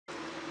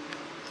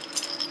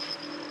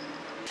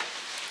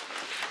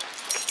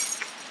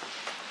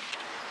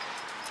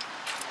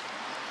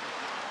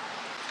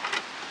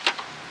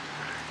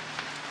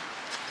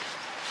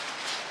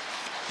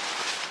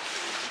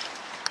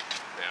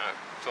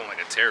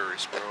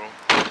terrorist, bro.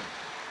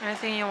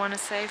 Anything you want to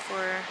say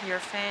for your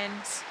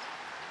fans?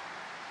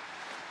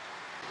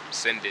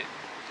 Send it.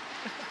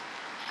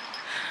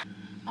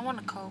 I want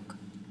a Coke.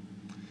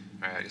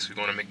 Alright, I guess we're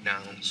going to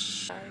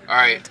McDonald's.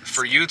 Alright,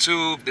 for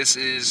YouTube, this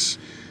is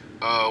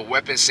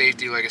weapon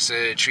safety. Like I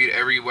said, treat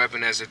every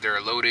weapon as if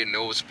they're loaded.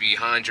 Know what's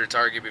behind your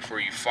target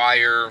before you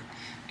fire,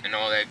 and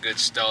all that good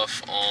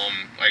stuff.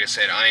 Like I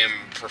said, I am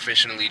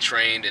professionally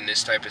trained in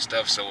this type of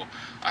stuff, so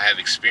I have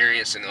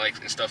experience in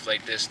stuff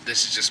like this.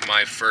 This is just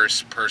my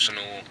first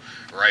personal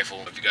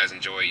rifle. If you guys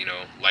enjoy, you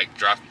know,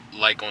 drop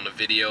like on the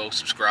video,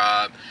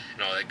 subscribe,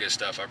 and all that good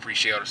stuff. I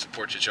appreciate all the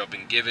support that y'all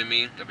been giving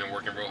me. I've been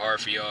working real hard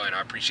for y'all, and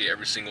I appreciate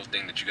every single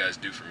thing that you guys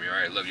do for me. All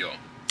right, love y'all.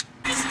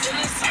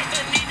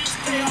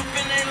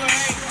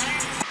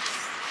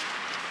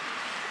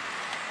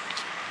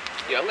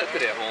 Yeah, I left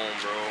it at home,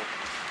 bro.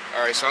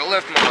 All right, so I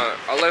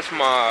left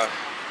my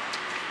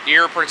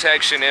ear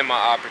protection and my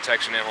eye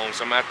protection at home,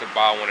 so I'm gonna have to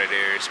buy one of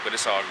theirs, but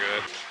it's all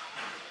good.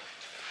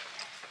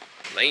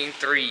 Lane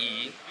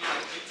 3.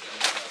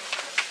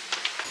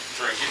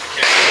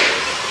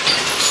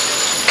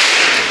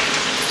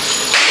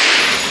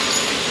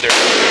 There.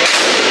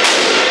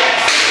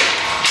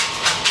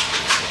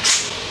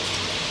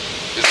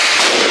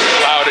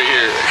 It's louder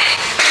here.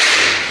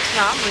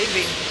 No, I'm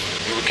leaving.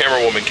 You're a camera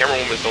woman. Camera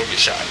women don't get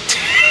shot.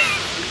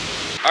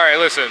 All right,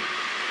 listen.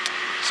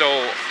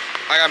 So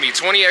I got me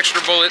 20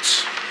 extra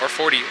bullets, or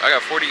 40. I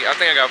got 40. I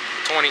think I got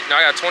 20. No,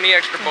 I got 20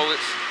 extra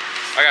bullets.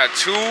 I got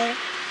 2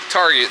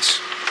 targets,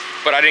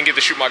 but I didn't get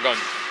to shoot my gun.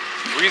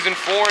 Reason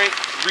for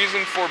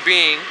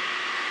being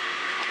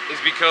is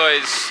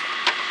because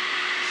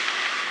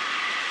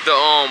the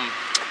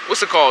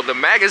what's it called? The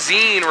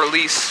magazine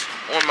release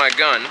on my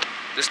gun.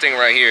 This thing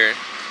right here.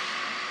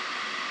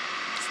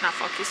 It's not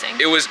focusing.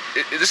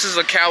 This is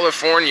a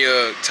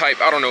California type.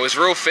 I don't know. It's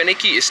real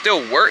finicky. It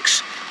still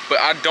works, but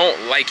I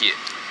don't like it.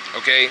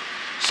 Okay,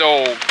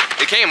 so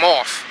it came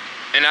off,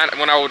 and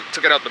when I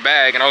took it out the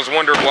bag, and I was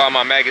wondering why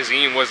my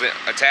magazine wasn't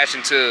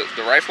attaching to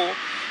the rifle,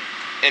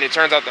 and it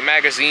turns out the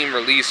magazine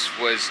release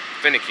was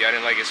finicky. I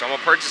didn't like it, so I'm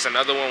gonna purchase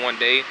another one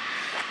day.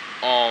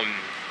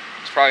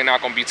 It's probably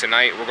not gonna be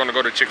tonight. We're gonna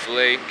go to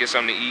Chick-fil-A, get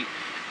something to eat,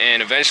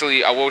 and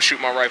eventually I will shoot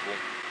my rifle.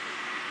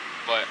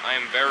 But I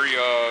am very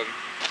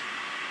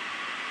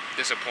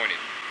disappointed.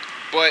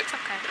 But It's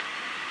okay.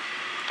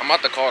 I'm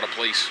about to call the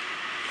police.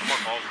 I'm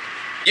gonna call them.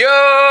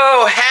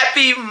 Yo,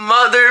 happy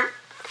mother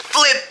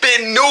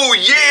flipping new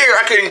year.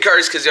 I couldn't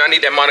curse because I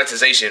need that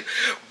monetization.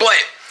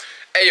 But,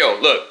 hey yo,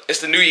 look, it's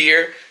the new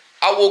year.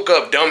 I woke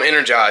up dumb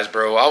energized,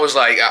 bro. I was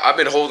like, I've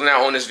been holding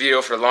out on this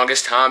video for the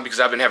longest time because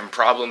I've been having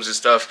problems and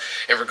stuff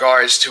in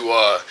regards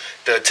to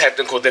the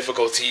technical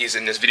difficulties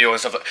in this video and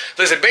stuff.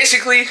 Listen,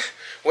 basically,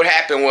 what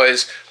happened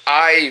was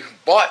I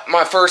bought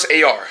my first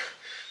AR.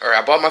 Or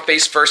I bought my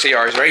first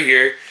AR. It's right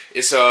here.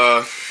 It's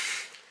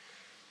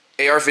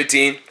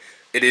AR-15.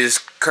 It is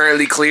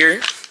currently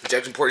clear.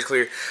 Ejection port is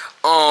clear.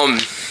 I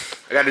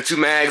got the 2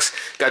 mags,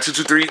 got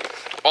 223,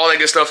 all that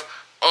good stuff.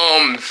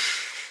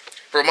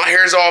 Bro, my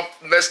hair's all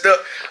messed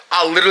up.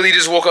 I literally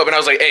just woke up and I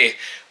was like, hey,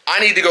 I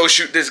need to go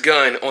shoot this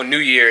gun on New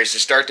Year's to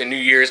start the New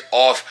Year's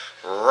off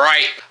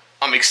right.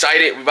 I'm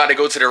excited. We're about to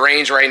go to the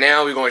range right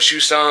now. We're gonna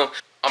shoot some.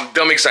 I'm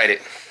dumb excited.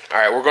 All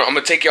right, I'm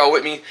gonna take y'all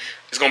with me.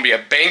 It's gonna be a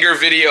banger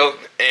video,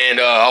 and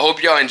I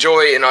hope y'all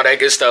enjoy it and all that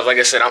good stuff. Like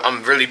I said,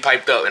 I'm really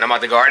piped up, and I'm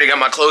about to go. I already got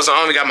my clothes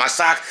on, I got my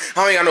sock,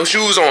 I ain't got no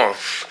shoes on.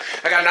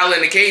 I got nothing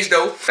in the cage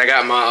though. I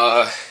got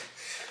my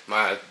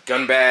my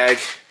gun bag,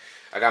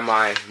 I got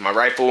my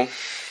rifle,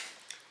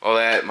 all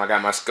that. I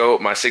got my scope,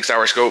 my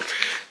 6-hour scope,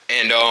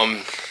 and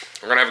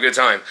we're gonna have a good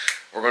time.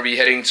 We're gonna be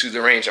heading to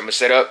the range. I'm gonna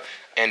set up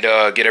and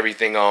get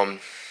everything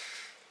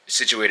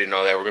situated and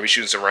all that. We're gonna be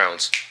shooting some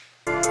rounds.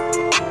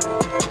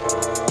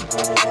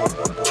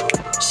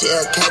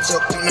 She'll catch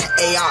up on the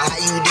AR, how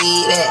you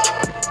did that?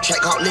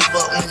 Track out, lift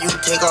up when you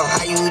take off,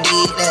 how you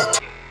did that?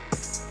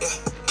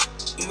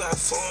 You got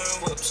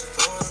foreign whips,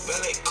 foreign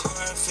ballet,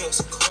 car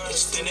fits,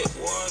 extended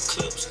war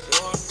clips,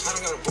 war,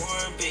 kinda got a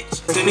boring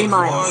bitch. 3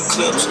 miles. War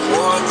clips,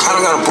 war, kinda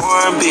got a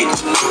boring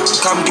bitch.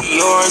 Come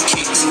Dior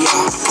kicks,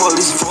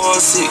 police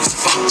 4-6,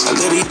 I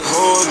let it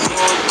hold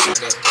on. I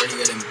got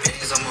 30 of them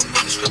bands, I'ma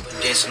make a stripper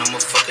dance, and I'ma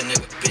fuck a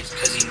nigga bitch,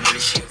 cause he know that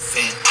she a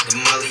fan. The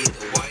Molly,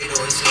 the white,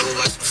 always yellow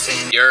like some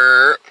sand.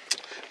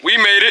 We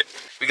made it.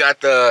 We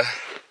got the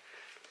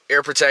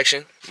air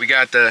protection. We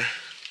got the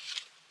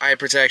eye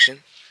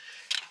protection.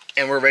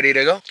 And we're ready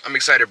to go. I'm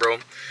excited, bro.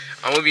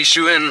 I'm gonna be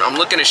shooting. I'm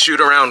looking to shoot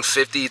around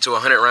 50 to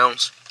 100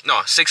 rounds.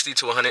 No, 60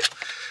 to 100.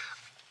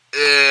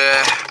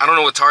 I don't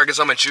know what targets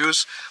I'm gonna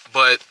choose,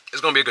 but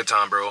it's gonna be a good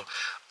time, bro.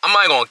 I'm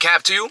not gonna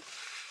cap to you.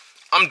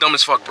 I'm dumb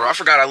as fuck, bro. I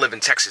forgot I live in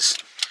Texas.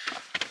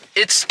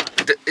 It's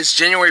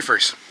January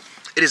 1st.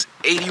 It is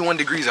 81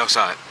 degrees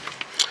outside.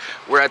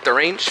 We're at the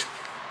range.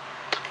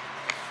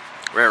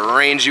 We're at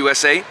Range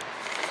USA.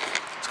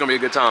 It's gonna be a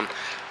good time.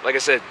 Like I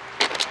said,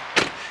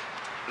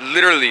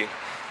 literally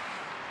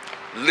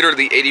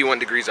literally 81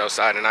 degrees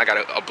outside, and I got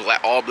a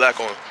all black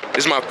on.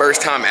 This is my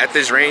first time at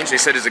this range. They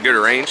said it's a good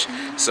range,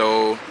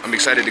 so I'm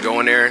excited to go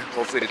in there.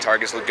 Hopefully the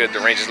targets look good, the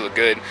ranges look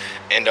good,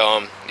 and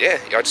yeah,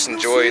 y'all just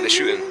enjoy the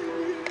shooting.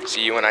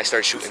 See you when I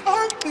start shooting.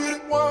 I did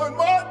it one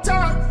more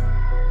time.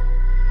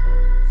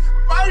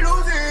 Might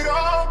lose it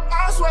all,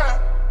 I swear.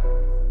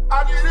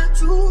 I did it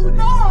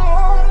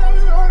tonight.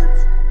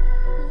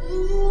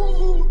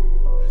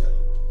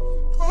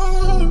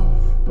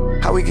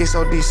 How we get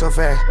so deep so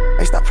fast?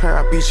 Hey, stop playing,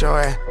 I beat your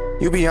ass.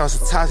 You be on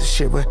some toxic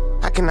shit, but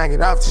I cannot get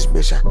off this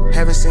bitch. I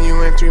haven't seen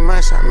you in 3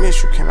 months, I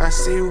miss you. Can I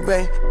see you,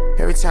 babe?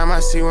 Every time I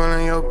see one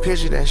on your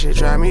picture, that shit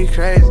drive me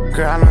crazy.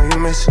 Girl, I know you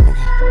missing again,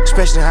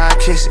 especially how I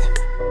kiss it.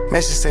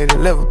 Message say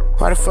deliver.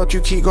 Why the fuck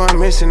you keep going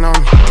missing on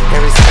me?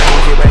 Every time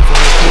we get back from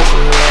the kitchen,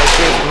 you ass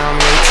tripping on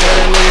me. They tell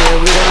that nigga that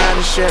we don't have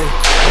to share it.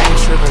 I ain't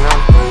tripping on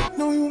me. I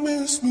know you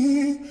miss me.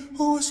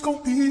 Who it's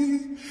gon'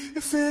 be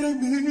if it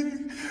ain't me?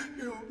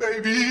 You,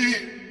 baby.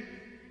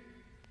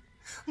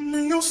 I'm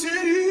in your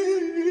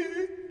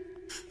city.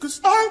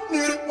 Cause I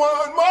need it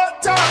one more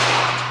time.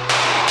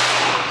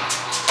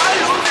 I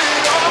lose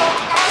it all,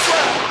 I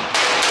swear.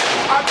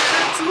 I did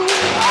it too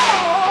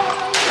hard.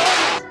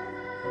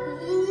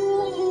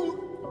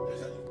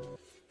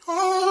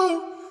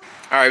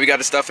 Alright, we got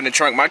the stuff in the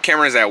trunk. My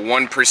camera's at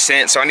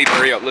 1%, so I need to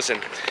hurry up. Listen,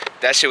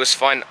 that shit was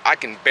fun. I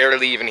can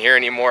barely even hear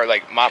anymore.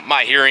 Like,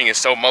 my hearing is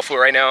so muffled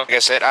right now. Like I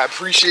said, I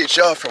appreciate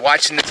y'all for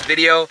watching this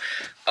video.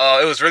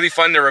 It was really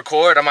fun to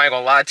record. I'm not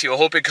gonna lie to you. I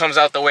hope it comes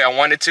out the way I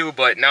want it to,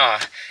 but nah.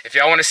 If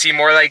y'all want to see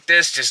more like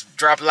this, just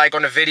drop a like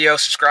on the video,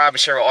 subscribe, and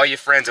share with all your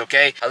friends,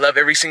 okay? I love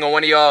every single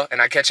one of y'all, and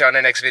I'll catch y'all in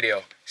the next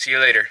video. See you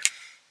later.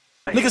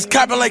 Niggas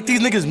capping like these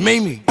niggas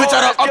made me. Bitch,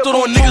 I done upped it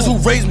on niggas who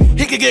raised me.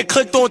 He could get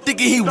clicked on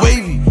thinking he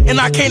wavy. And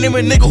I can't name a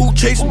nigga who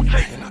chased me.